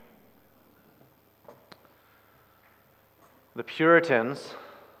The Puritans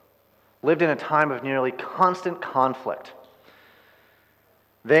lived in a time of nearly constant conflict.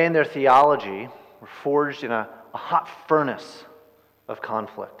 They and their theology were forged in a hot furnace of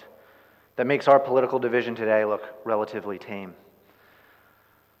conflict that makes our political division today look relatively tame.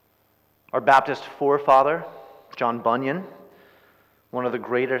 Our Baptist forefather, John Bunyan, one of the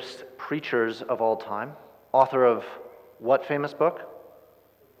greatest preachers of all time, author of what famous book?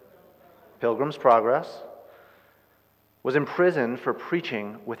 Pilgrim's Progress, was imprisoned for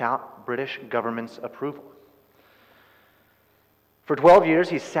preaching without British government's approval. For 12 years,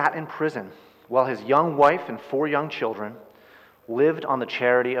 he sat in prison while his young wife and 4 young children lived on the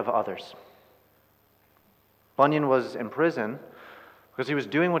charity of others. Bunyan was in prison because he was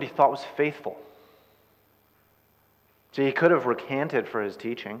doing what he thought was faithful. See, he could have recanted for his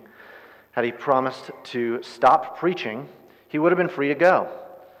teaching. Had he promised to stop preaching, he would have been free to go.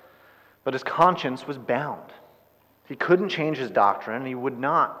 But his conscience was bound. He couldn't change his doctrine, and he would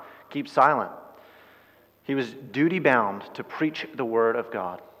not keep silent. He was duty-bound to preach the word of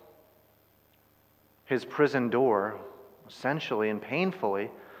God. His prison door, essentially and painfully,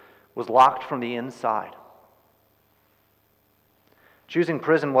 was locked from the inside. Choosing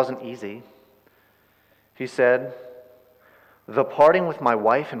prison wasn't easy. He said, "The parting with my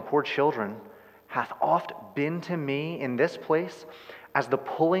wife and poor children hath oft been to me in this place as the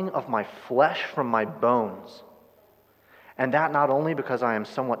pulling of my flesh from my bones. And that not only because I am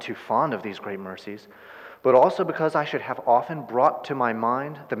somewhat too fond of these great mercies, but also because I should have often brought to my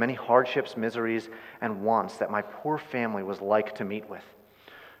mind the many hardships, miseries, and wants that my poor family was like to meet with,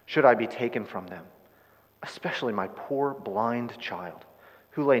 should I be taken from them, especially my poor blind child,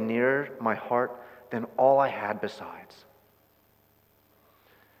 who lay nearer my heart than all I had besides."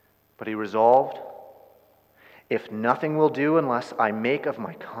 But he resolved, "If nothing will do unless I make of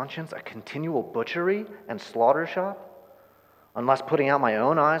my conscience a continual butchery and slaughter shop, unless putting out my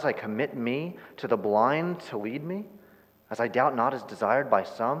own eyes I commit me to the blind to lead me, as I doubt not is desired by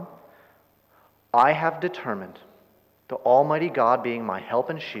some, I have determined, the Almighty God being my help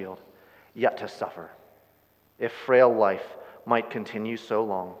and shield, yet to suffer, if frail life might continue so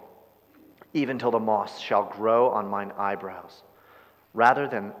long, even till the moss shall grow on mine eyebrows, rather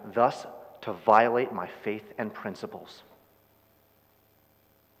than thus to violate my faith and principles."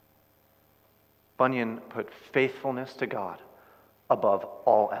 Bunyan put faithfulness to God above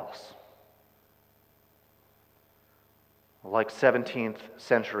all else. Like 17th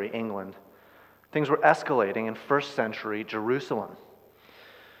century England, things were escalating in 1st century Jerusalem.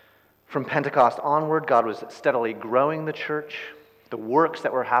 From Pentecost onward, God was steadily growing the church. The works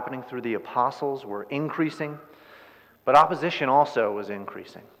that were happening through the apostles were increasing, but opposition also was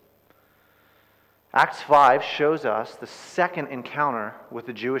increasing. Acts 5 shows us the second encounter with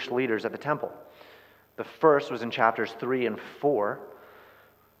the Jewish leaders at the temple. The first was in chapters 3 and 4.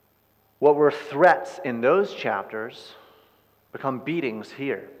 What were threats in those chapters become beatings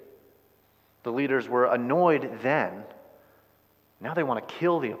here. The leaders were annoyed then. Now they want to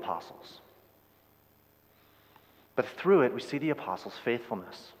kill the apostles. But through it, we see the apostles'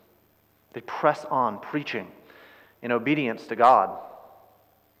 faithfulness. They press on preaching in obedience to God.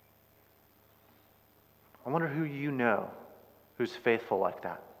 I wonder who you know who's faithful like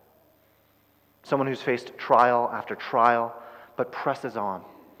that. Someone who's faced trial after trial, but presses on.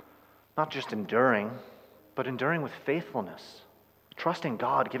 Not just enduring, but enduring with faithfulness. Trusting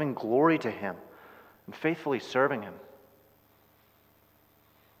God, giving glory to Him, and faithfully serving Him.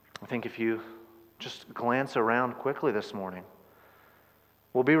 I think if you just glance around quickly this morning,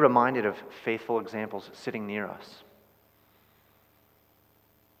 we'll be reminded of faithful examples sitting near us.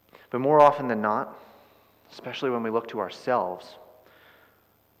 But more often than not, especially when we look to ourselves,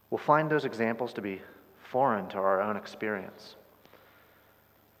 we'll find those examples to be foreign to our own experience.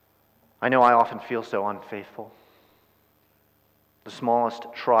 I know I often feel so unfaithful. The smallest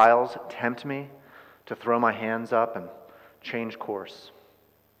trials tempt me to throw my hands up and change course.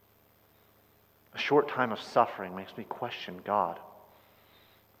 A short time of suffering makes me question God,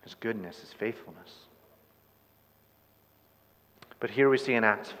 His goodness, His faithfulness. But here we see in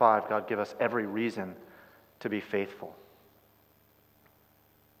Acts 5, God give us every reason to be faithful.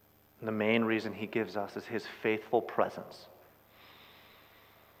 And the main reason He gives us is His faithful presence.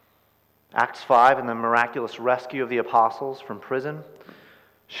 Acts 5 and the miraculous rescue of the apostles from prison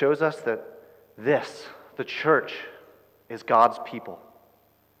shows us that this, the church, is God's people.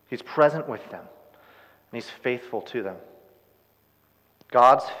 He's present with them, and He's faithful to them.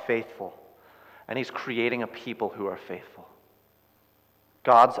 God's faithful, and He's creating a people who are faithful.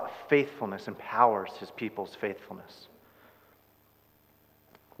 God's faithfulness empowers His people's faithfulness.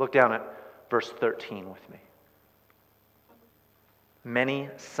 Look down at verse 13 with me. Many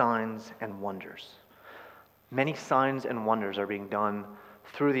signs and wonders. Many signs and wonders are being done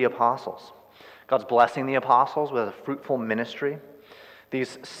through the apostles. God's blessing the apostles with a fruitful ministry.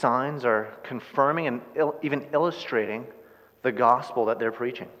 These signs are confirming and even illustrating the gospel that they're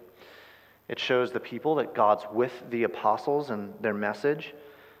preaching. It shows the people that God's with the apostles and their message,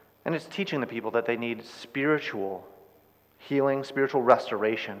 and it's teaching the people that they need spiritual healing, spiritual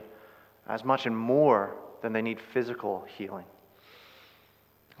restoration, as much and more than they need physical healing.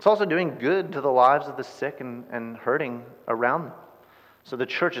 It's also doing good to the lives of the sick and hurting around them. So the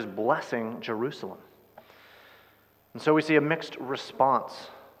church is blessing Jerusalem. And so we see a mixed response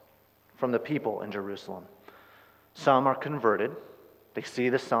from the people in Jerusalem. Some are converted. They see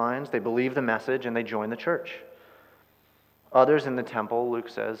the signs, they believe the message, and they join the church. Others in the temple, Luke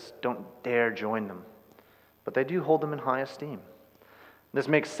says, don't dare join them, but they do hold them in high esteem. This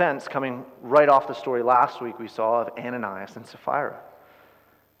makes sense coming right off the story last week we saw of Ananias and Sapphira.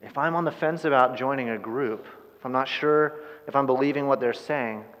 If I'm on the fence about joining a group, if I'm not sure if I'm believing what they're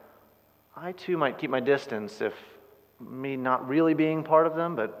saying, I too might keep my distance if me not really being part of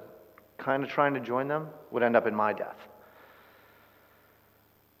them, but kind of trying to join them, would end up in my death.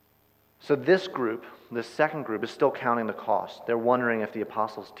 So this group, this second group, is still counting the cost. They're wondering if the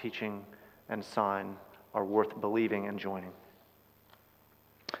apostles' teaching and sign are worth believing and joining.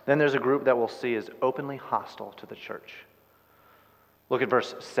 Then there's a group that we'll see is openly hostile to the church. Look at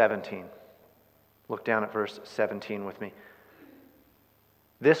verse 17. Look down at verse 17 with me.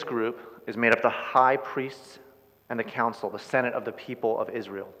 This group is made up of the high priests and the council, the senate of the people of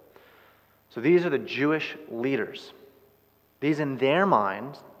Israel. So these are the Jewish leaders. These, in their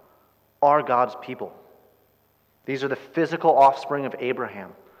minds, are God's people. These are the physical offspring of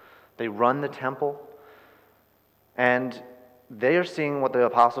Abraham. They run the temple, and they are seeing what the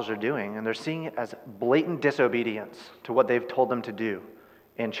apostles are doing, and they're seeing it as blatant disobedience to what they've told them to do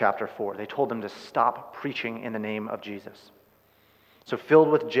in chapter 4. They told them to stop preaching in the name of Jesus. So filled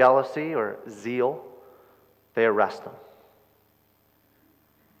with jealousy or zeal, they arrest them.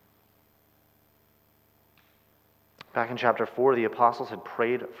 Back in chapter 4, the apostles had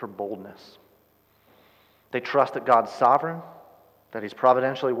prayed for boldness. They trust that God's sovereign, that He's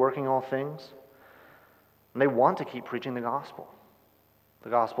providentially working all things, and they want to keep preaching the gospel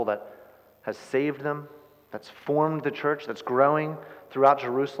that has saved them, that's formed the church, that's growing throughout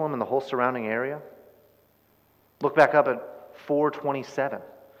Jerusalem and the whole surrounding area. Look back up at 4:27.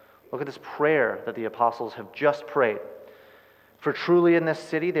 Look at this prayer that the apostles have just prayed. For truly in this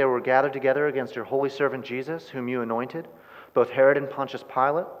city they were gathered together against your holy servant Jesus, whom you anointed, both Herod and Pontius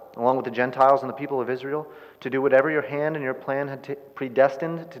Pilate, along with the Gentiles and the people of Israel, to do whatever your hand and your plan had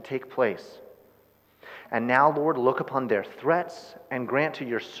predestined to take place. And now, Lord, look upon their threats and grant to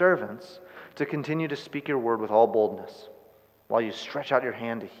your servants to continue to speak your word with all boldness, while you stretch out your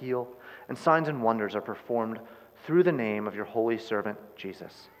hand to heal, and signs and wonders are performed through the name of your holy servant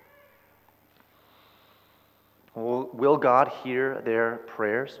Jesus. Will God hear their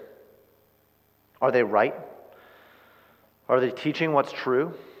prayers? Are they right? Are they teaching what's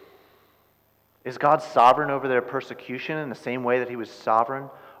true? Is God sovereign over their persecution in the same way that He was sovereign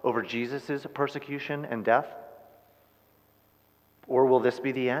over Jesus' persecution and death? Or will this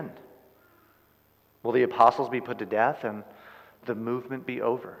be the end? Will the apostles be put to death and the movement be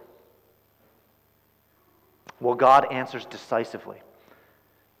over? Well, God answers decisively.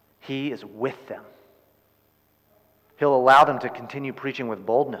 He is with them. He'll allow them to continue preaching with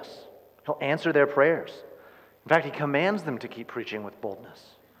boldness. He'll answer their prayers. In fact, He commands them to keep preaching with boldness.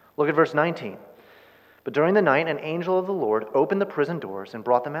 Look at verse 19. But during the night, an angel of the Lord opened the prison doors and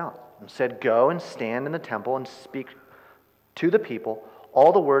brought them out, and said, Go and stand in the temple and speak to the people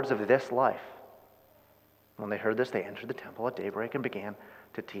all the words of this life. When they heard this, they entered the temple at daybreak and began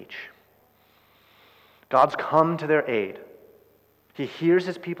to teach. God's come to their aid. He hears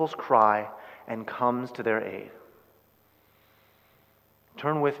His people's cry and comes to their aid.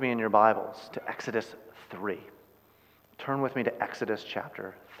 Turn with me in your Bibles to Exodus 3. Turn with me to Exodus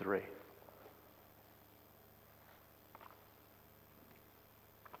chapter 3.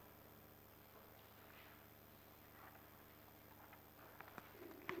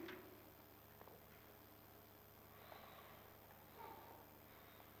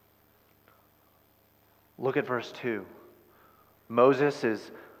 Look at verse 2. Moses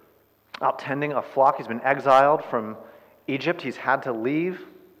is out tending a flock. He's been exiled from Egypt. He's had to leave.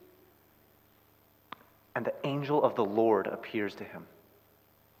 And the angel of the Lord appears to him.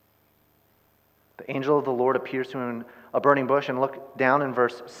 The angel of the Lord appears to him in a burning bush. And look down in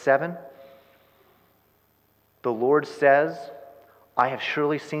verse 7. The Lord says, I have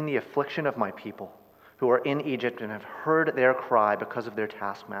surely seen the affliction of my people, who are in Egypt and have heard their cry because of their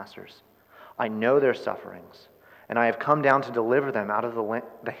taskmasters. I know their sufferings, and I have come down to deliver them out of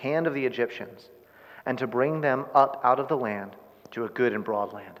the hand of the Egyptians, and to bring them up out of the land to a good and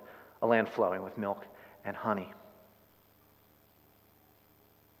broad land, a land flowing with milk and honey."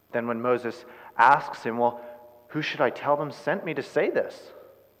 Then when Moses asks him, "Well, who should I tell them sent me to say this?"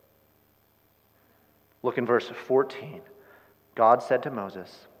 Look in verse 14. God said to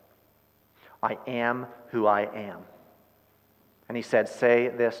Moses, "I am who I am." And he said, "Say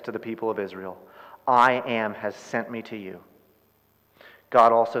this to the people of Israel, I am has sent me to you."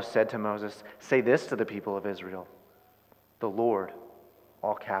 God also said to Moses, "Say this to the people of Israel, the Lord,"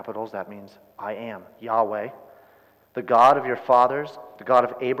 all capitals, that means I am, Yahweh, "the God of your fathers, the God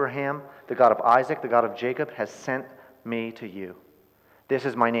of Abraham, the God of Isaac, the God of Jacob, has sent me to you. This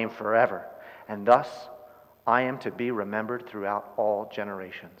is my name forever, and thus I am to be remembered throughout all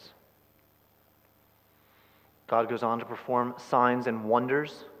generations." God goes on to perform signs and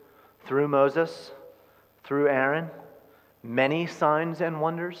wonders through Moses, through Aaron, many signs and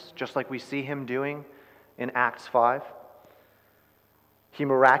wonders, just like we see him doing in Acts 5. He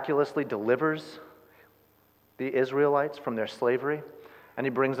miraculously delivers the Israelites from their slavery, and he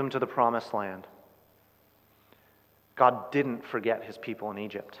brings them to the promised land. God didn't forget his people in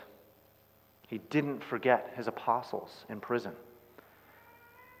Egypt. He didn't forget his apostles in prison.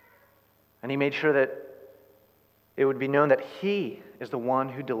 And he made sure that it would be known that he is the one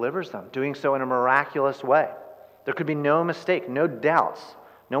who delivers them, doing so in a miraculous way. There could be no mistake, no doubts.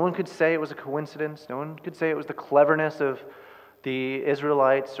 No one could say it was a coincidence. No one could say it was the cleverness of the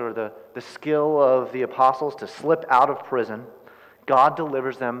Israelites or the skill of the apostles to slip out of prison. God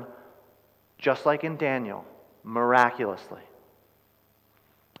delivers them, just like in Daniel, miraculously.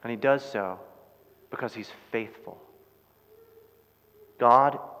 And he does so because he's faithful.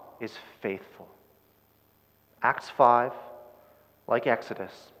 God is faithful. Acts 5, like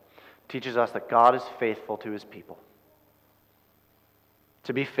Exodus, teaches us that God is faithful to his people.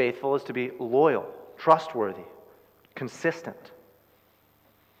 To be faithful is to be loyal, trustworthy, consistent.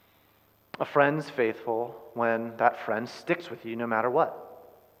 A friend's faithful when that friend sticks with you no matter what.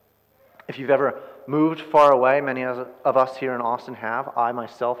 If you've ever moved far away, many of us here in Austin have, I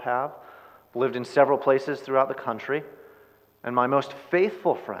myself have, lived in several places throughout the country, and my most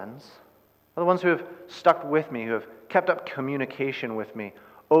faithful friends are the ones who have stuck with me, who have kept up communication with me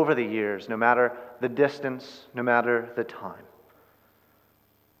over the years, no matter the distance, no matter the time.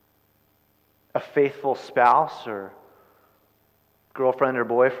 A faithful spouse or girlfriend or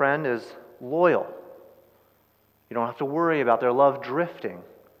boyfriend is loyal. You don't have to worry about their love drifting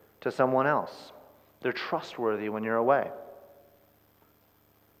to someone else. They're trustworthy when you're away.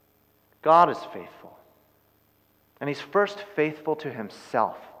 God is faithful. And he's first faithful to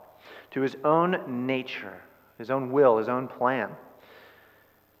himself, to his own nature, his own will, his own plan.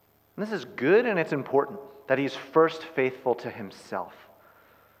 And this is good and it's important that he's first faithful to himself.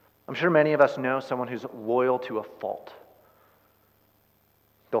 I'm sure many of us know someone who's loyal to a fault.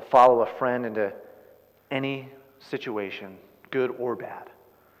 They'll follow a friend into any situation, good or bad.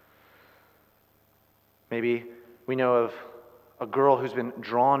 Maybe we know of a girl who's been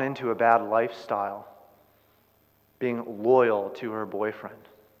drawn into a bad lifestyle, being loyal to her boyfriend.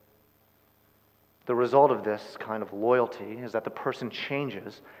 The result of this kind of loyalty is that the person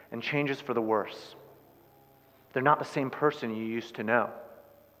changes, and changes for the worse. They're not the same person you used to know.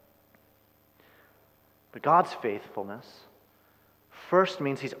 But God's faithfulness first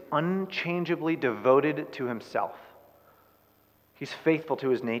means he's unchangeably devoted to himself. He's faithful to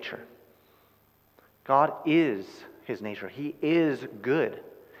his nature. God is his nature. He is good.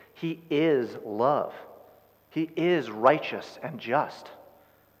 He is love. He is righteous and just.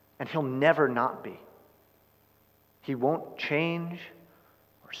 And he'll never not be. He won't change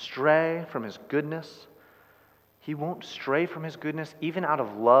or stray from his goodness. He won't stray from his goodness even out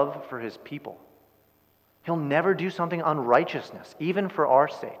of love for his people. He'll never do something unrighteousness, even for our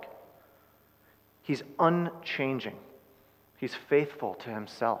sake. He's unchanging. He's faithful to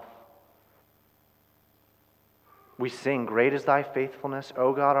himself. We sing, "Great is thy faithfulness,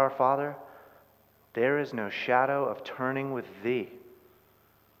 O God our Father. There is no shadow of turning with thee."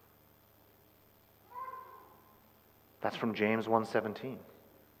 That's from James 1:17.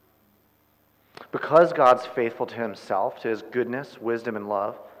 Because God's faithful to himself, to his goodness, wisdom, and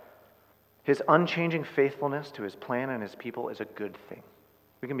love, his unchanging faithfulness to his plan and his people is a good thing.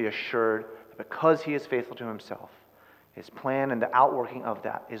 We can be assured that because he is faithful to himself, his plan and the outworking of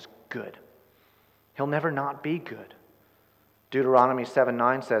that is good. He'll never not be good. Deuteronomy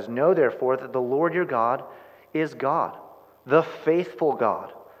 7:9 says, "Know therefore that the Lord your God is God, the faithful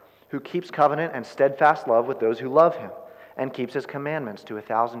God, who keeps covenant and steadfast love with those who love him and keeps his commandments to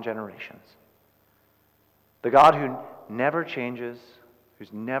 1,000 generations. The God who never changes,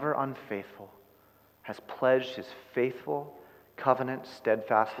 who's never unfaithful, has pledged his faithful, covenant,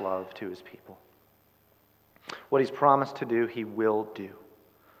 steadfast love to his people. What he's promised to do, he will do.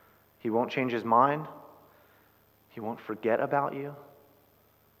 He won't change his mind. He won't forget about you.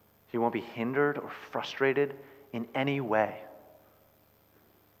 He won't be hindered or frustrated in any way.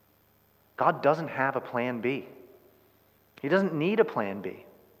 God doesn't have a plan B. He doesn't need a plan B.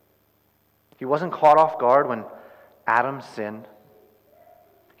 He wasn't caught off guard when Adam sinned.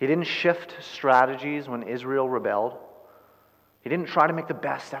 He didn't shift strategies when Israel rebelled. He didn't try to make the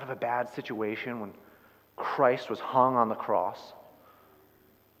best out of a bad situation when Christ was hung on the cross.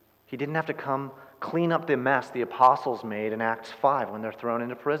 He didn't have to come clean up the mess the apostles made in Acts 5 when they're thrown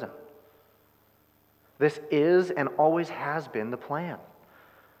into prison. This is and always has been the plan.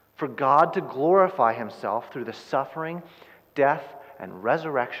 For God to glorify himself through the suffering, death, and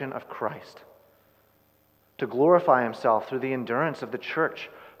resurrection of Christ. To glorify himself through the endurance of the church,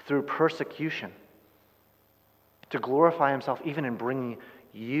 through persecution. To glorify himself even in bringing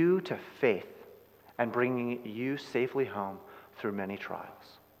you to faith and bringing you safely home through many trials.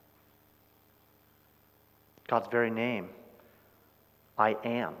 God's very name, I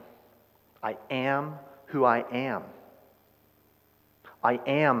am. I am who I am. I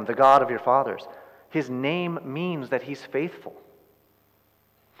am the God of your fathers. His name means that he's faithful.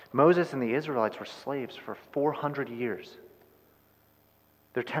 Moses and the Israelites were slaves for 400 years.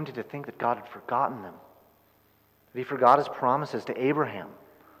 They're tempted to think that God had forgotten them, that he forgot his promises to Abraham,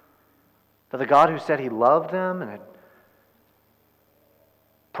 that the God who said he loved them and had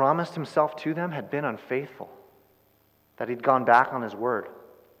promised himself to them had been unfaithful, that he'd gone back on his word.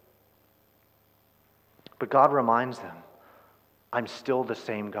 But God reminds them, I'm still the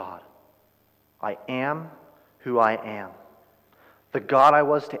same God. I am who I am. The God I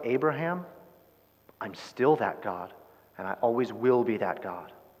was to Abraham, I'm still that God, and I always will be that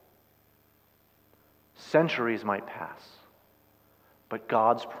God. Centuries might pass, but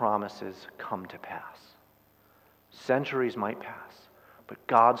God's promises come to pass. Centuries might pass, but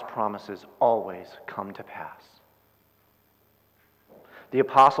God's promises always come to pass. The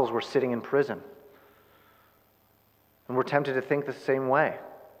apostles were sitting in prison, and we're tempted to think the same way.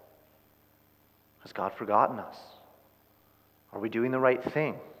 Has God forgotten us? Are we doing the right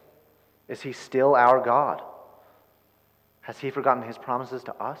thing? Is he still our God? Has he forgotten his promises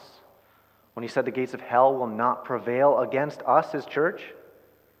to us? When he said the gates of hell will not prevail against us, his church?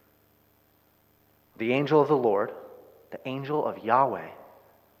 The angel of the Lord, the angel of Yahweh,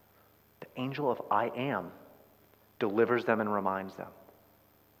 the angel of I am, delivers them and reminds them,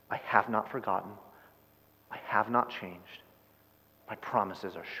 I have not forgotten. I have not changed. My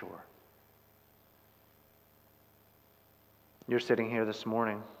promises are sure. You're sitting here this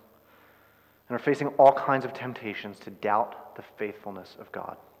morning and are facing all kinds of temptations to doubt the faithfulness of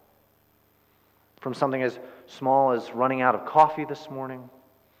God. From something as small as running out of coffee this morning,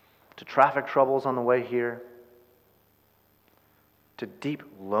 to traffic troubles on the way here, to deep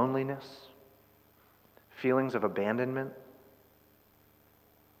loneliness, feelings of abandonment,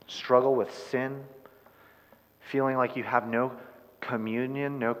 struggle with sin, feeling like you have no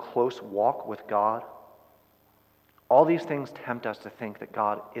communion, no close walk with God. All these things tempt us to think that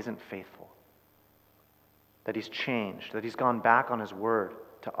God isn't faithful, that he's changed, that he's gone back on his word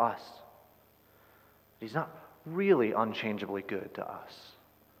to us, that he's not really unchangeably good to us,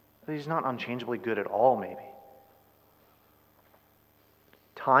 that he's not unchangeably good at all, maybe.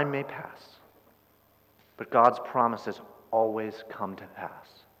 Time may pass, but God's promises always come to pass.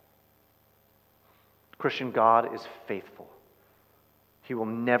 Christian, God is faithful. He will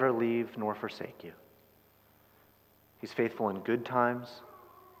never leave nor forsake you. He's faithful in good times.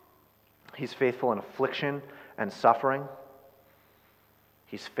 He's faithful in affliction and suffering.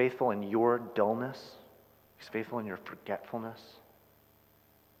 He's faithful in your dullness. He's faithful in your forgetfulness.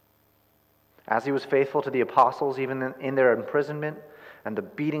 As he was faithful to the apostles, even in their imprisonment and the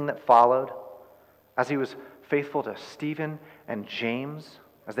beating that followed, as he was faithful to Stephen and James,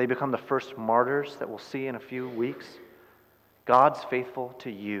 as they become the first martyrs that we'll see in a few weeks, God's faithful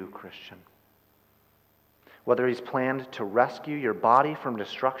to you, Christian. Whether he's planned to rescue your body from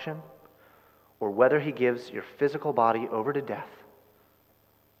destruction, or whether he gives your physical body over to death,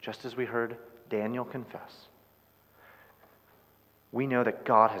 just as we heard Daniel confess, we know that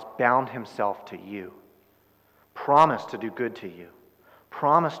God has bound himself to you, promised to do good to you,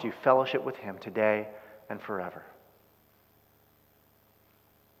 promised you fellowship with him today and forever.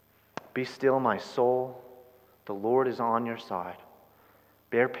 Be still, my soul. The Lord is on your side.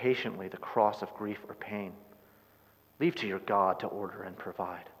 Bear patiently the cross of grief or pain. Leave to your God to order and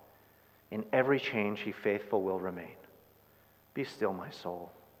provide. In every change he faithful will remain. Be still, my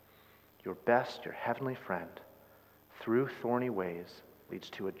soul. Your best, your heavenly friend, through thorny ways leads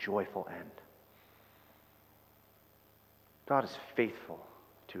to a joyful end. God is faithful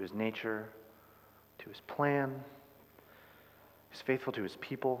to his nature, to his plan. He's faithful to his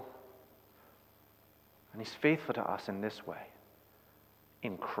people. And he's faithful to us in this way,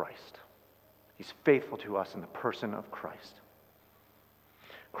 in Christ. He's faithful to us in the person of Christ.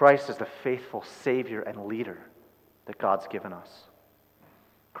 Christ is the faithful Savior and leader that God's given us.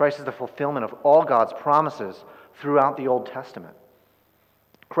 Christ is the fulfillment of all God's promises throughout the Old Testament.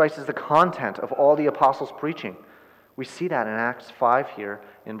 Christ is the content of all the apostles' preaching. We see that in Acts 5 here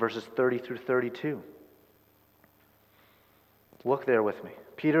in verses 30 through 32. Look there with me.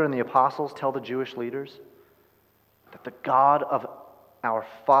 Peter and the apostles tell the Jewish leaders that the God of our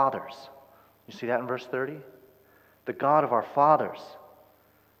fathers, you see that in verse 30? The God of our fathers,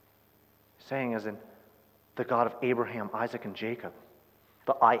 saying as in the God of Abraham, Isaac, and Jacob.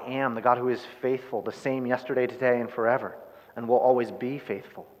 The I am, the God who is faithful, the same yesterday, today, and forever, and will always be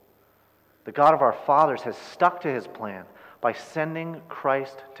faithful. The God of our fathers has stuck to his plan by sending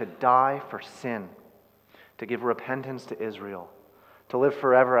Christ to die for sin, to give repentance to Israel, to live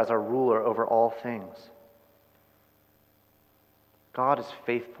forever as our ruler over all things. God is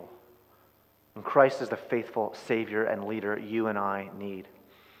faithful, and Christ is the faithful Savior and leader you and I need.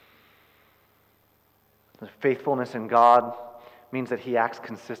 The faithfulness in God means that he acts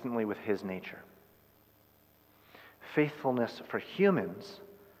consistently with his nature. Faithfulness for humans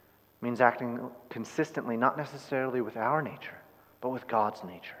means acting consistently, not necessarily with our nature, but with God's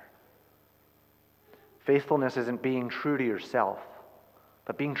nature. Faithfulness isn't being true to yourself,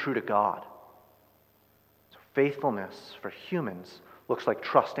 but being true to God. So faithfulness for humans looks like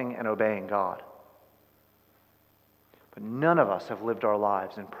trusting and obeying God. But none of us have lived our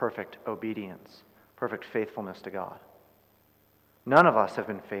lives in perfect obedience, perfect faithfulness to God. None of us have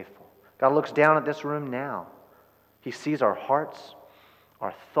been faithful. God looks down at this room now. He sees our hearts,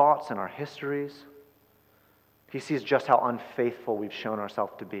 our thoughts, and our histories. He sees just how unfaithful we've shown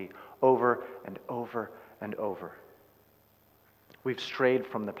ourselves to be over and over and over. We've strayed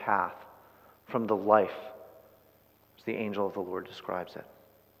from the path, from the life, as the angel of the Lord describes it.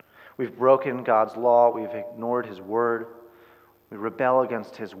 We've broken God's law. We've ignored his word. We rebel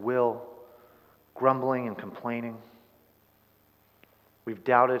against his will, grumbling and complaining. We've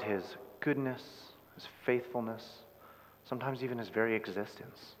doubted his goodness, his faithfulness, sometimes even his very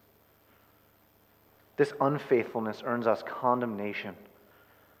existence. This unfaithfulness earns us condemnation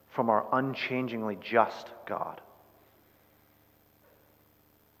from our unchangingly just God.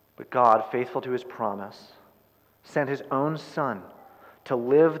 But God, faithful to his promise, sent his own Son to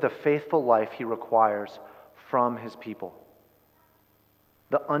live the faithful life he requires from his people.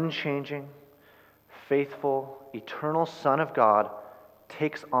 The unchanging, faithful, eternal Son of God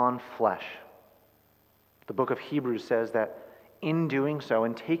takes on flesh. The book of Hebrews says that in doing so,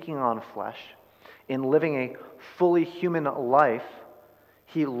 in taking on flesh, in living a fully human life,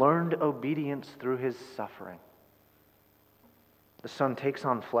 he learned obedience through his suffering. The Son takes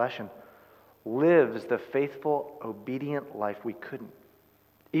on flesh and lives the faithful, obedient life we couldn't.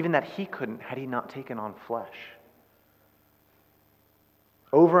 Even that he couldn't had he not taken on flesh.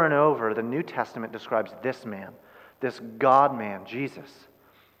 Over and over, the New Testament describes this man, this God-man, Jesus,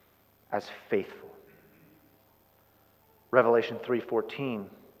 as faithful. Revelation 3:14,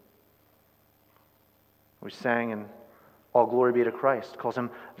 we sang in All Glory Be to Christ, calls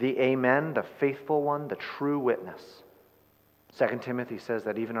him the Amen, the faithful one, the true witness. 2 Timothy says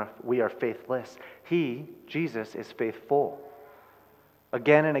that even if we are faithless, he, Jesus, is faithful.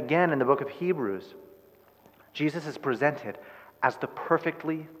 Again and again in the book of Hebrews, Jesus is presented as the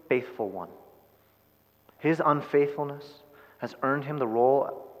perfectly faithful one. His unfaithfulness has earned him the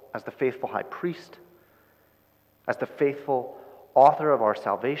role as the faithful high priest, as the faithful author of our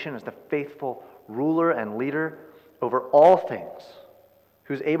salvation, as the faithful ruler and leader over all things,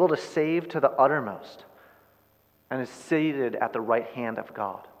 who's able to save to the uttermost and is seated at the right hand of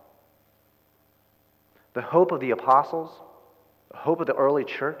God. The hope of the apostles, the hope of the early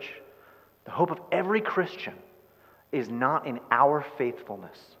church, the hope of every Christian is not in our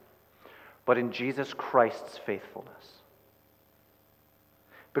faithfulness, but in Jesus Christ's faithfulness.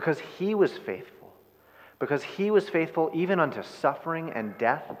 Because he was faithful even unto suffering and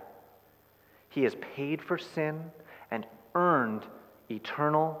death, he has paid for sin and earned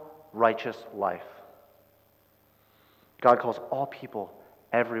eternal righteous life. God calls all people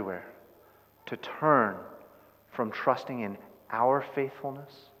everywhere to turn from trusting in our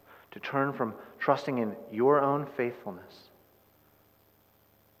faithfulness, to turn from trusting in your own faithfulness,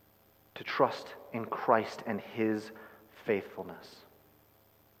 to trust in Christ and His faithfulness,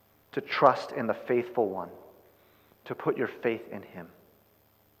 to trust in the faithful one, to put your faith in Him.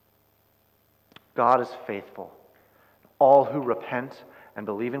 God is faithful. All who repent and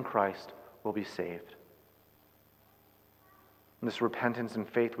believe in Christ will be saved. And this repentance and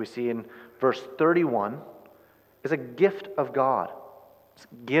faith we see in verse 31 is a gift of God. It's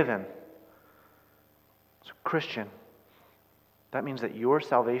given. So, Christian, that means that your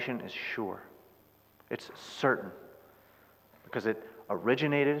salvation is sure. It's certain. Because it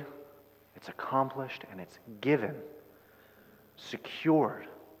originated, it's accomplished, and it's given, secured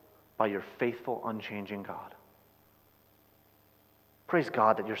by your faithful, unchanging God. Praise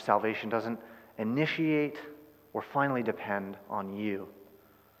God that your salvation doesn't initiate or finally depend on you,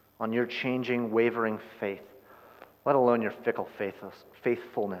 on your changing, wavering faith, let alone your fickle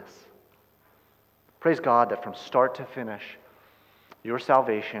faithfulness. Praise God that from start to finish, your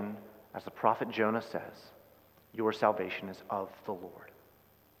salvation, as the prophet Jonah says, your salvation is of the Lord.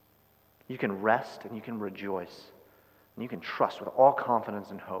 You can rest and you can rejoice and you can trust with all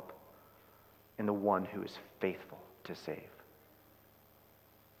confidence and hope in the one who is faithful to save.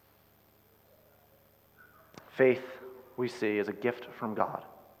 Faith, we see, is a gift from God,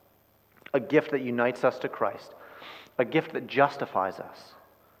 a gift that unites us to Christ, a gift that justifies us.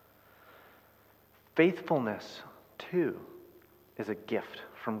 Faithfulness, too, is a gift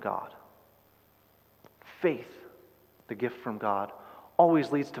from God. Faith, the gift from God,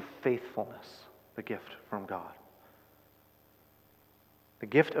 always leads to faithfulness, the gift from God. The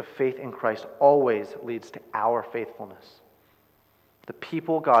gift of faith in Christ always leads to our faithfulness. The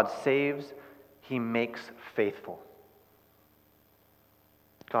people God saves, He makes faithful.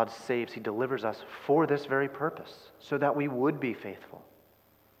 God saves, He delivers us for this very purpose, so that we would be faithful.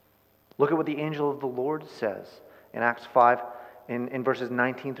 Look at what the angel of the Lord says in Acts 5, in verses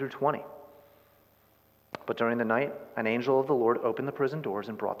 19 through 20. But during the night, an angel of the Lord opened the prison doors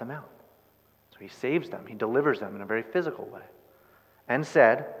and brought them out. So He saves them, He delivers them in a very physical way, and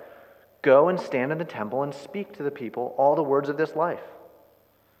said, "Go and stand in the temple and speak to the people all the words of this life."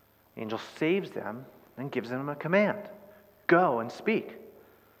 The angel saves them and gives them a command. Go and speak.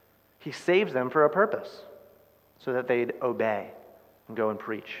 He saves them for a purpose, so that they'd obey and go and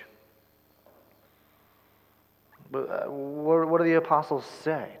preach. But what do the apostles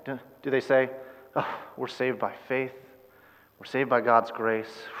say? Do they say, "Oh, we're saved by faith. We're saved by God's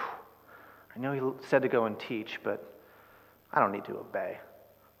grace. I know He said to go and teach, but I don't need to obey.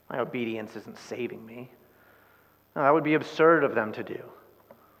 My obedience isn't saving me." No, that would be absurd of them to do.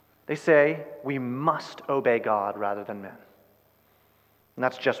 They say we must obey God rather than men. And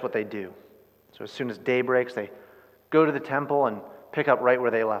that's just what they do. So as soon as day breaks, they go to the temple and pick up right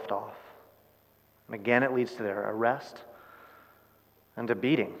where they left off. And again, it leads to their arrest and a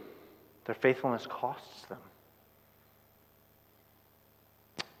beating. Their faithfulness costs them.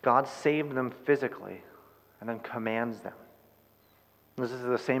 God saved them physically and then commands them. This is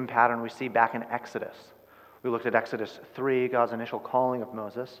the same pattern we see back in Exodus. We looked at Exodus 3, God's initial calling of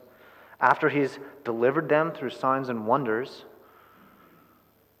Moses. After He's delivered them through signs and wonders,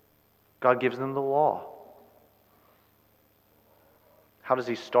 God gives them the law. How does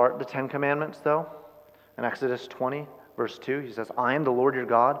He start the Ten Commandments, though? In Exodus 20, verse 2, He says, "I am the Lord your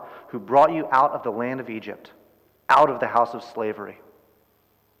God who brought you out of the land of Egypt, out of the house of slavery.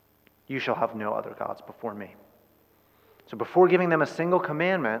 You shall have no other gods before me." So before giving them a single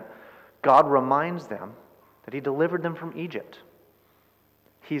commandment, God reminds them that He delivered them from Egypt.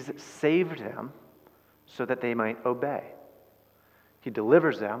 He's saved them so that they might obey. He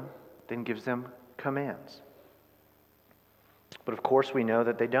delivers them, then gives them commands. But of course we know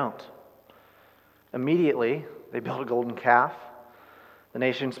that they don't. Immediately, they build a golden calf. The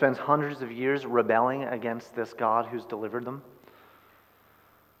nation spends hundreds of years rebelling against this God who's delivered them.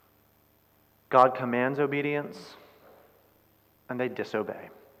 God commands obedience, and they disobey.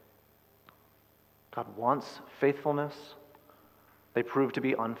 God wants faithfulness. They prove to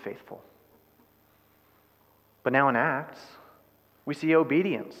be unfaithful. But now in Acts, we see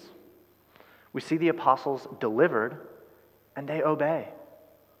obedience. We see the apostles delivered, and they obey.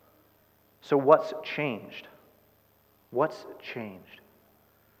 So what's changed? What's changed?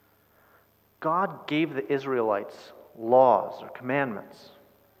 God gave the Israelites laws or commandments.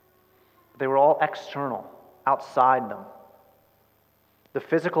 They were all external, outside them. The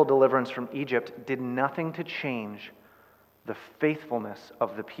physical deliverance from Egypt did nothing to change the faithfulness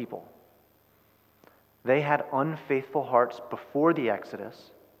of the people. They had unfaithful hearts before the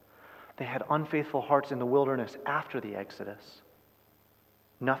Exodus. They had unfaithful hearts in the wilderness after the Exodus.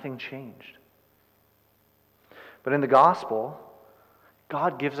 Nothing changed. But in the gospel,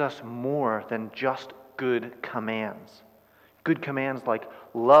 God gives us more than just good commands. Good commands like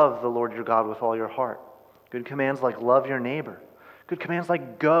love the Lord your God with all your heart. Good commands like love your neighbor. Good commands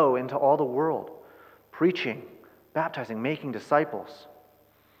like go into all the world, preaching, baptizing, making disciples.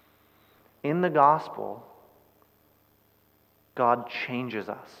 In the gospel, God changes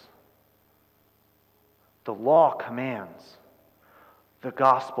us. The law commands. The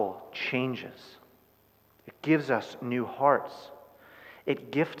gospel changes. It gives us new hearts.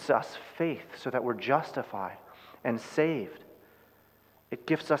 It gifts us faith so that we're justified and saved. It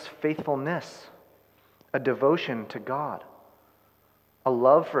gifts us faithfulness, a devotion to God, a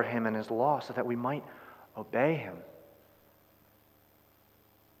love for Him and His law so that we might obey Him.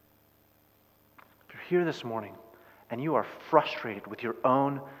 If you're here this morning and you are frustrated with your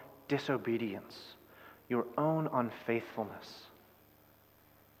own disobedience, your own unfaithfulness,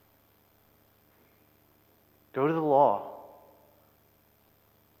 go to the law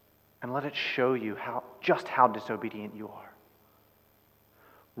and let it show you just how disobedient you are.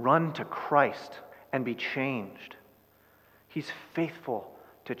 Run to Christ and be changed. He's faithful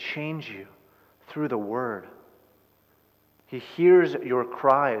to change you through the Word. He hears your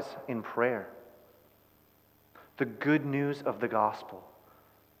cries in prayer. The good news of the gospel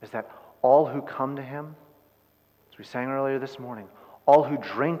is that all who come to Him, as we sang earlier this morning, all who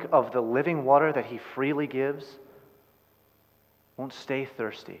drink of the living water that He freely gives won't stay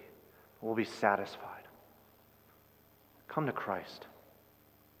thirsty, but will be satisfied. Come to Christ.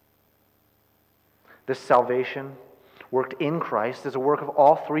 This salvation worked in Christ is a work of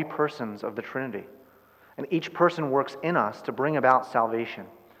all three persons of the Trinity. And each person works in us to bring about salvation.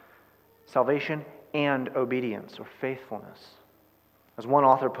 Salvation and obedience or faithfulness. As one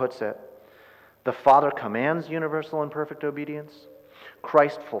author puts it, the Father commands universal and perfect obedience.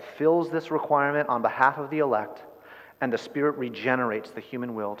 Christ fulfills this requirement on behalf of the elect, and the Spirit regenerates the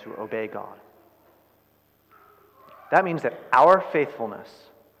human will to obey God. That means that our faithfulness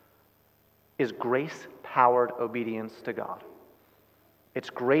is grace-powered obedience to God. It's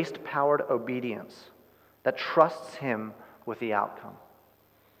grace-powered obedience that trusts Him with the outcome.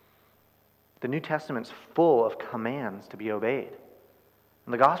 The New Testament's full of commands to be obeyed.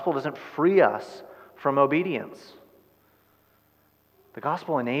 And the gospel doesn't free us from obedience. The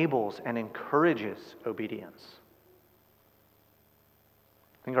gospel enables and encourages obedience.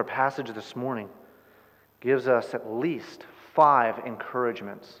 I think our passage this morning gives us at least 5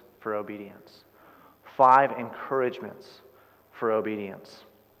 encouragements for obedience. 5 encouragements for obedience.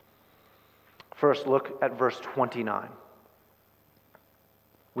 First, look at verse 29.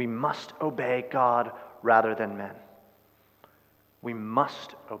 We must obey God rather than men. We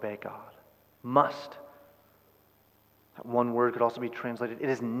must obey God. Must. That one word could also be translated, it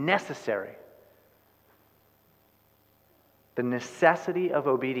is necessary. The necessity of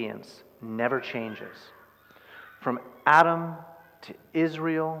obedience never changes. From Adam to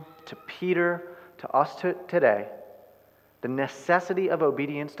Israel to Peter to us today, the necessity of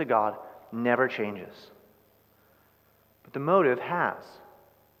obedience to God never changes. But the motive has.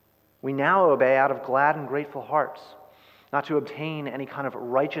 We now obey out of glad and grateful hearts, not to obtain any kind of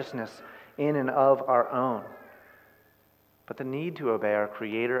righteousness in and of our own. But the need to obey our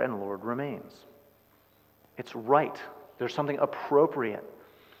Creator and Lord remains. It's right. There's something appropriate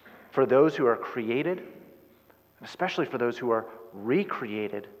for those who are created, especially for those who are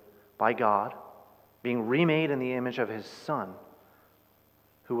recreated by God, being remade in the image of His Son,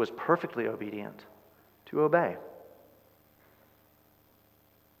 who was perfectly obedient, to obey.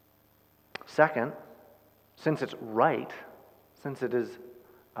 Second, since it's right, since it is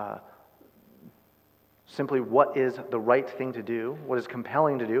simply what is the right thing to do, what is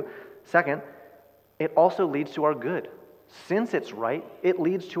compelling to do, second, it also leads to our good. Since it's right, it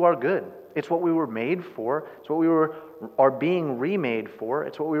leads to our good. It's what we were made for. It's what we are being remade for.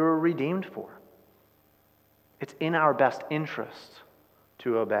 It's what we were redeemed for. It's in our best interest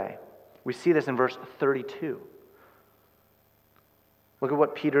to obey. We see this in verse 32. Look at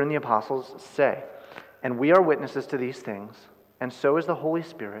what Peter and the apostles say. And we are witnesses to these things, and so is the Holy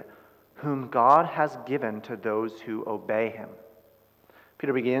Spirit, whom God has given to those who obey Him.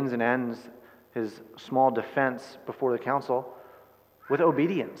 Peter begins and ends his small defense before the council with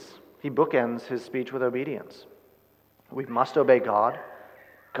obedience. He bookends his speech with obedience. We must obey God.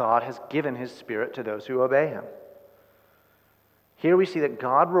 God has given His Spirit to those who obey Him. Here we see that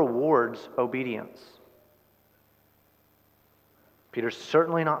God rewards obedience. Peter's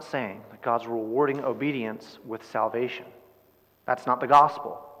certainly not saying that God's rewarding obedience with salvation. That's not the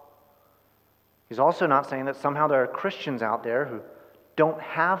gospel. He's also not saying that somehow there are Christians out there who don't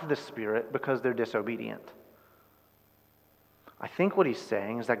have the Spirit because they're disobedient. I think what he's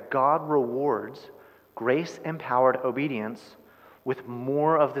saying is that God rewards grace-empowered obedience with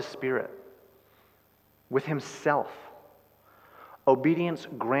more of the Spirit, with Himself. Obedience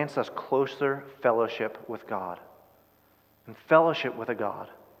grants us closer fellowship with God. And fellowship with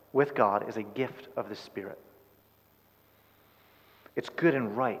God is a gift of the Spirit. It's good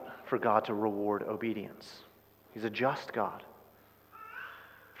and right for God to reward obedience. He's a just God.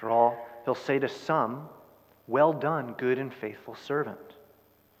 For all, He'll say to some, "Well done, good and faithful servant."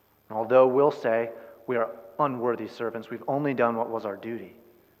 And although we'll say we are unworthy servants, we've only done what was our duty,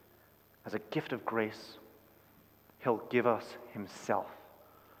 as a gift of grace, He'll give us Himself.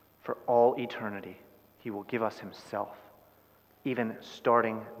 For all eternity, He will give us Himself. Even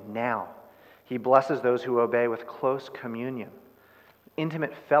starting now, He blesses those who obey with close communion,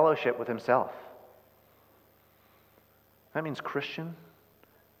 intimate fellowship with Himself. That means, Christian,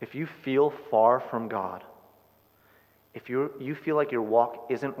 if you feel far from God, if you feel like your walk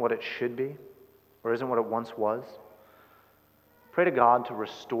isn't what it should be, or isn't what it once was, pray to God to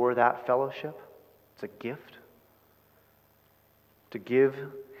restore that fellowship. It's a gift to give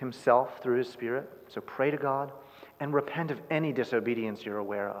Himself through His Spirit. So pray to God and repent of any disobedience you're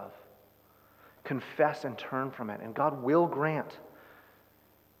aware of. Confess and turn from it, and God will grant,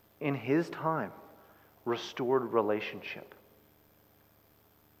 in His time, restored relationship.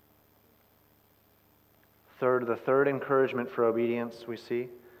 The third encouragement for obedience we see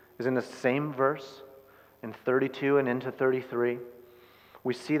is in the same verse, in 32 and into 33.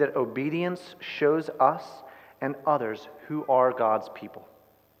 We see that obedience shows us and others who are God's people.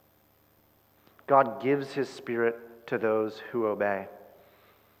 God gives His Spirit to those who obey.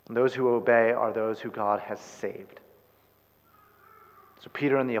 And those who obey are those who God has saved. So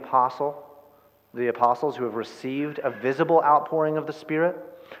Peter and the apostles who have received a visible outpouring of the Spirit,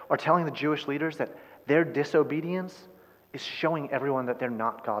 are telling the Jewish leaders that their disobedience is showing everyone that they're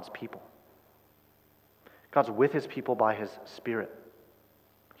not God's people. God's with His people by His Spirit.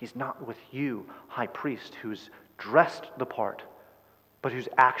 He's not with you, high priest, who's dressed the part, but whose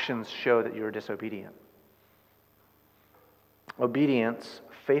actions show that you're disobedient. Obedience,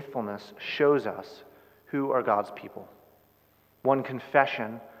 faithfulness, shows us who are God's people. One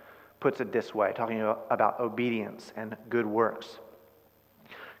confession puts it this way, talking about obedience and good works.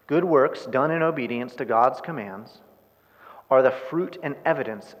 Good works done in obedience to God's commands are the fruit and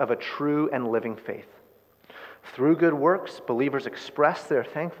evidence of a true and living faith. Through good works, believers express their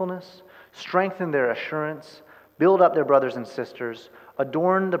thankfulness, strengthen their assurance, build up their brothers and sisters,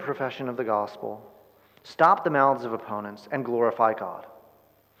 adorn the profession of the gospel, stop the mouths of opponents, and glorify God.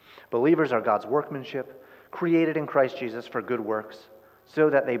 Believers are God's workmanship, created in Christ Jesus for good works, so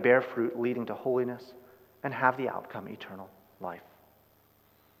that they bear fruit leading to holiness and have the outcome eternal life.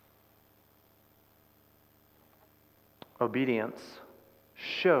 Obedience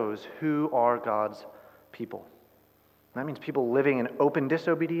shows who are God's people. That means people living in open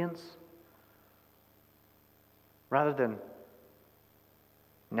disobedience, rather than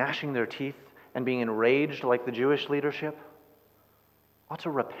gnashing their teeth and being enraged like the Jewish leadership, ought to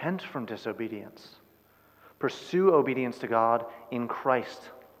repent from disobedience. Pursue obedience to God in Christ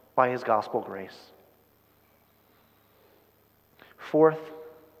by His gospel grace. Fourth,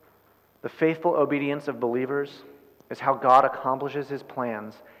 the faithful obedience of believers is how God accomplishes His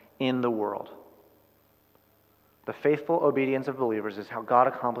plans in the world. The faithful obedience of believers is how God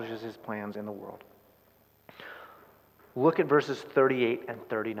accomplishes His plans in the world. Look at verses 38 and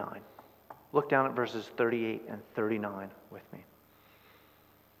 39. Look down at verses 38 and 39 with me.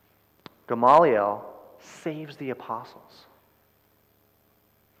 Gamaliel saves the apostles,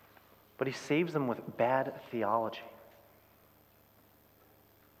 but he saves them with bad theology.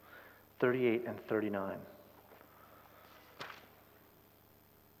 38 and 39.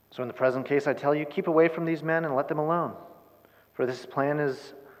 So in the present case, I tell you, keep away from these men and let them alone. For this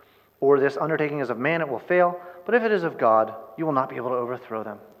undertaking is of man, it will fail. But if it is of God, you will not be able to overthrow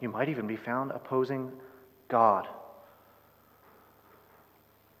them. You might even be found opposing God.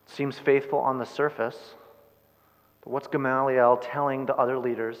 It seems faithful on the surface, but what's Gamaliel telling the other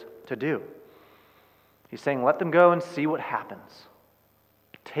leaders to do? He's saying, let them go and see what happens.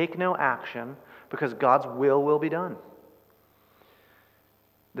 Take no action, because God's will be done.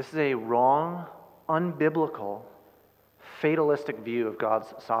 This is a wrong, unbiblical, fatalistic view of God's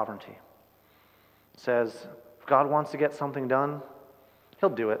sovereignty. It says, if God wants to get something done, He'll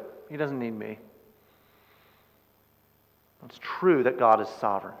do it. He doesn't need me. It's true that God is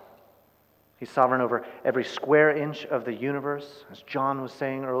sovereign. He's sovereign over every square inch of the universe, as John was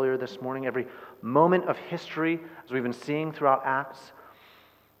saying earlier this morning. Every moment of history, as we've been seeing throughout Acts,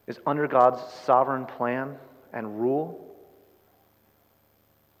 is under God's sovereign plan and rule.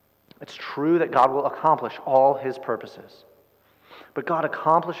 It's true that God will accomplish all his purposes. But God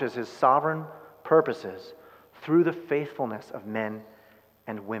accomplishes his sovereign purposes through the faithfulness of men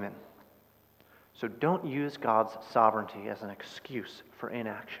and women. So don't use God's sovereignty as an excuse for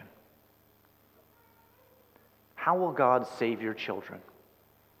inaction. How will God save your children?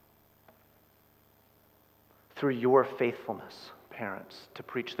 Through your faithfulness, parents, to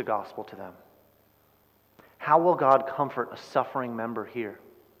preach the gospel to them. How will God comfort a suffering member here?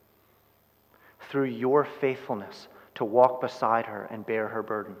 Through your faithfulness to walk beside her and bear her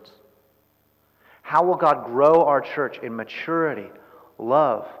burdens. How will God grow our church in maturity,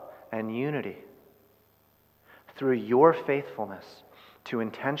 love, and unity? Through your faithfulness to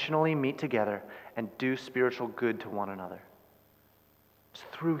intentionally meet together and do spiritual good to one another. It's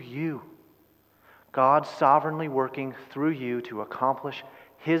through you. God sovereignly working through you to accomplish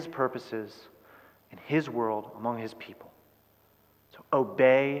his purposes in his world among his people. So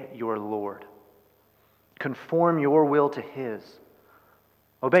obey your Lord. Conform your will to his.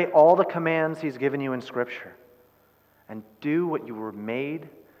 Obey all the commands he's given you in Scripture. And do what you were made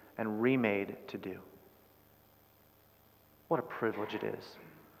and remade to do. What a privilege it is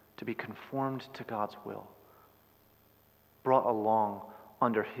to be conformed to God's will, brought along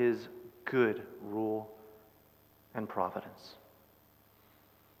under his good rule and providence.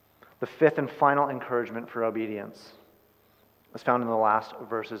 The fifth and final encouragement for obedience is found in the last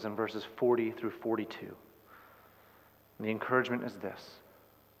verses, in verses 40 through 42. And the encouragement is this: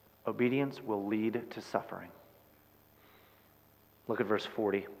 obedience will lead to suffering. Look at verse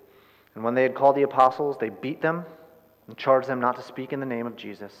 40. And when they had called the apostles, they beat them and charged them not to speak in the name of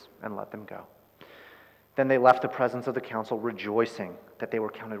Jesus, and let them go. Then they left the presence of the council, rejoicing that they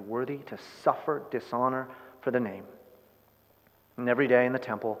were counted worthy to suffer dishonor for the name. And every day in the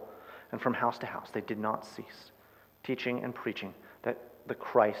temple and from house to house, they did not cease, teaching and preaching that the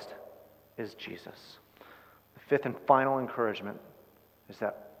Christ is Jesus. The fifth and final encouragement is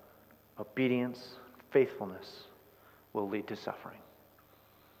that obedience, faithfulness will lead to suffering.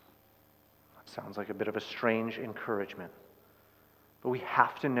 That sounds like a bit of a strange encouragement, but we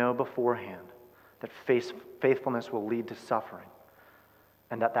have to know beforehand that faithfulness will lead to suffering,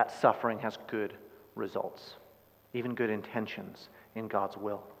 and that suffering has good results, even good intentions in God's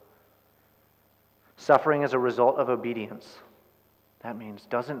will. Suffering as a result of obedience,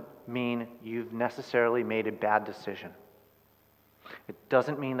 doesn't mean you've necessarily made a bad decision. It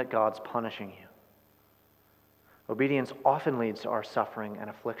doesn't mean that God's punishing you. Obedience often leads to our suffering and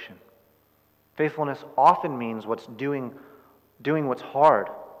affliction. Faithfulness often means doing what's hard,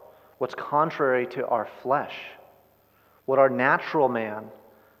 what's contrary to our flesh, what our natural man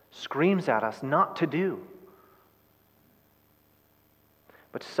screams at us not to do.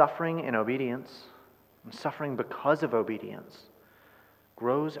 But suffering in obedience, and suffering because of obedience,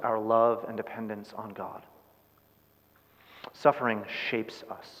 grows our love and dependence on God. Suffering shapes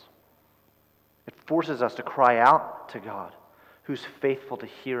us. It forces us to cry out to God, who's faithful to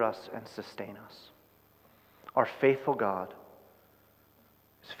hear us and sustain us. Our faithful God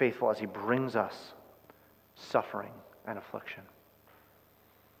is faithful as he brings us suffering and affliction.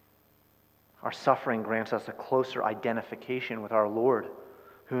 Our suffering grants us a closer identification with our Lord,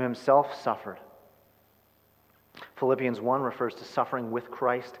 who himself suffered. Philippians 1 refers to suffering with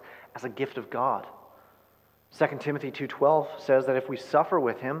Christ as a gift of God. 2 Timothy 2:12 says that if we suffer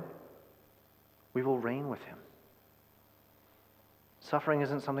with him, we will reign with him. Suffering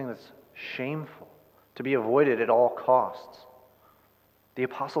isn't something that's shameful, to be avoided at all costs. The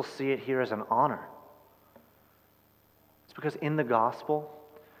apostles see it here as an honor. It's because in the gospel,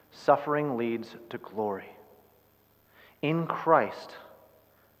 suffering leads to glory. In Christ,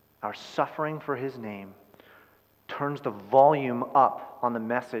 our suffering for his name turns the volume up on the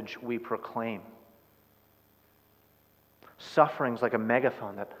message we proclaim. Suffering's like a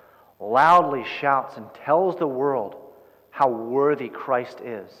megaphone that loudly shouts and tells the world how worthy Christ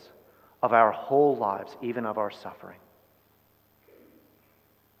is of our whole lives, even of our suffering.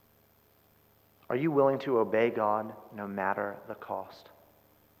 Are you willing to obey God no matter the cost?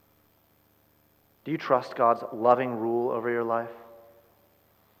 Do you trust God's loving rule over your life?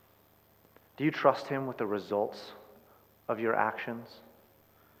 Do you trust him with the results of your actions?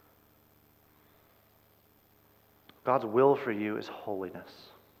 God's will for you is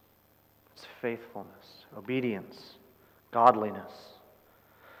holiness. It's faithfulness, obedience, godliness.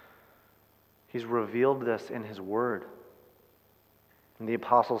 He's revealed this in his word, in the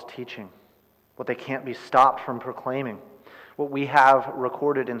apostles' teaching, what they can't be stopped from proclaiming, what we have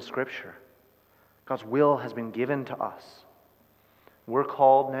recorded in Scripture. God's will has been given to us. We're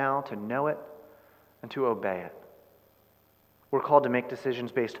called now to know it and to obey it. We're called to make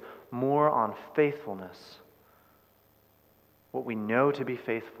decisions based more on faithfulness, what we know to be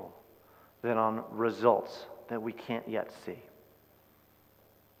faithful, than on results that we can't yet see.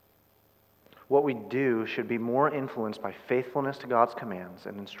 What we do should be more influenced by faithfulness to God's commands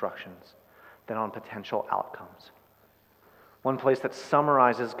and instructions than on potential outcomes. One place that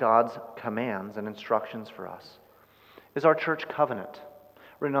summarizes God's commands and instructions for us is our church covenant,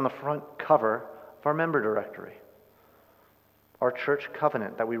 written on the front cover of our member directory. Our church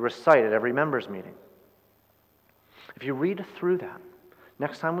covenant that we recite at every members meeting. If you read through that,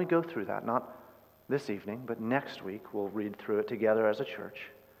 next time we go through that, not this evening, but next week we'll read through it together as a church,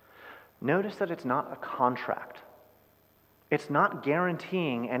 notice that it's not a contract. It's not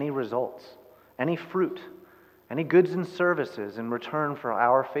guaranteeing any results, any fruit, any goods and services in return for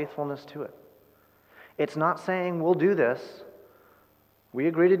our faithfulness to it. It's not saying we'll do this, we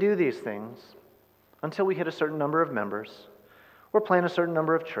agree to do these things until we hit a certain number of members or plan a certain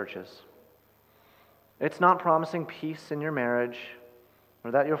number of churches. It's not promising peace in your marriage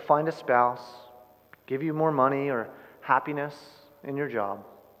or that you'll find a spouse, give you more money or happiness in your job.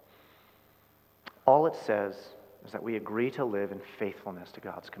 All it says is that we agree to live in faithfulness to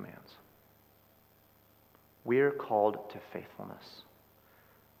God's commands. We're called to faithfulness.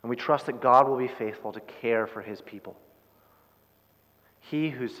 And we trust that God will be faithful to care for His people. He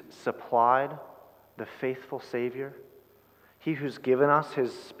who's supplied the faithful Savior, He who's given us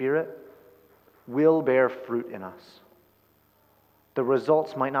His Spirit, will bear fruit in us. The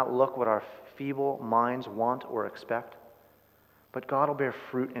results might not look what our feeble minds want or expect, but God will bear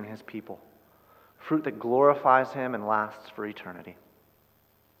fruit in His people, fruit that glorifies Him and lasts for eternity.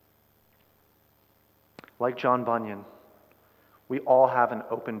 Like John Bunyan, we all have an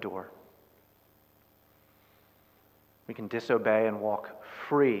open door. We can disobey and walk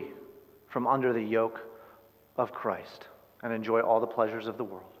free from under the yoke of Christ and enjoy all the pleasures of the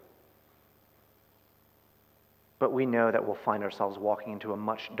world. But we know that we'll find ourselves walking into a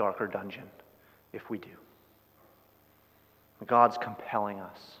much darker dungeon if we do. God's compelling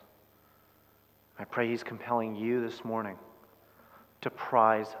us. I pray He's compelling you this morning to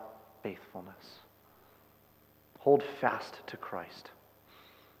prize faithfulness. Hold fast to Christ.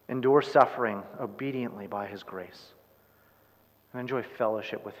 Endure suffering obediently by His grace. And enjoy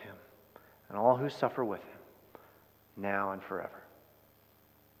fellowship with Him and all who suffer with Him, now and forever.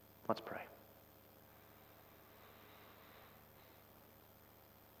 Let's pray.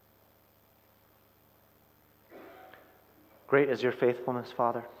 Great is your faithfulness,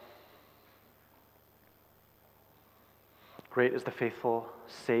 Father. Great is the faithful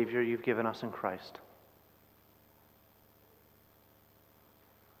Savior you've given us in Christ.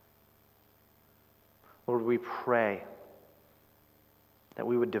 Lord, we pray that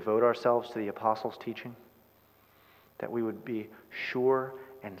we would devote ourselves to the apostles' teaching, that we would be sure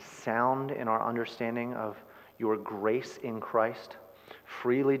and sound in our understanding of your grace in Christ,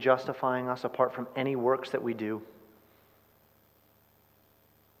 freely justifying us apart from any works that we do.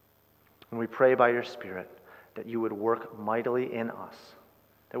 And we pray by your Spirit that you would work mightily in us,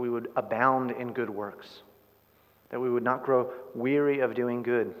 that we would abound in good works, that we would not grow weary of doing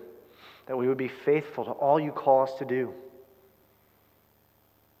good, that we would be faithful to all you call us to do.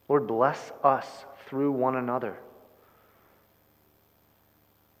 Lord, bless us through one another,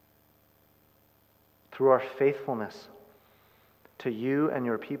 through our faithfulness to you and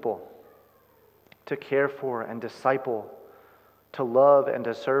your people, to care for and disciple, to love and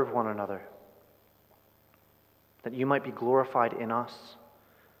to serve one another, that you might be glorified in us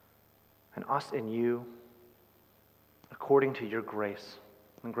and us in you, according to your grace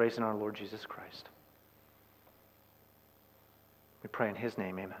and grace in our Lord Jesus Christ. We pray in His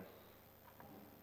name, amen.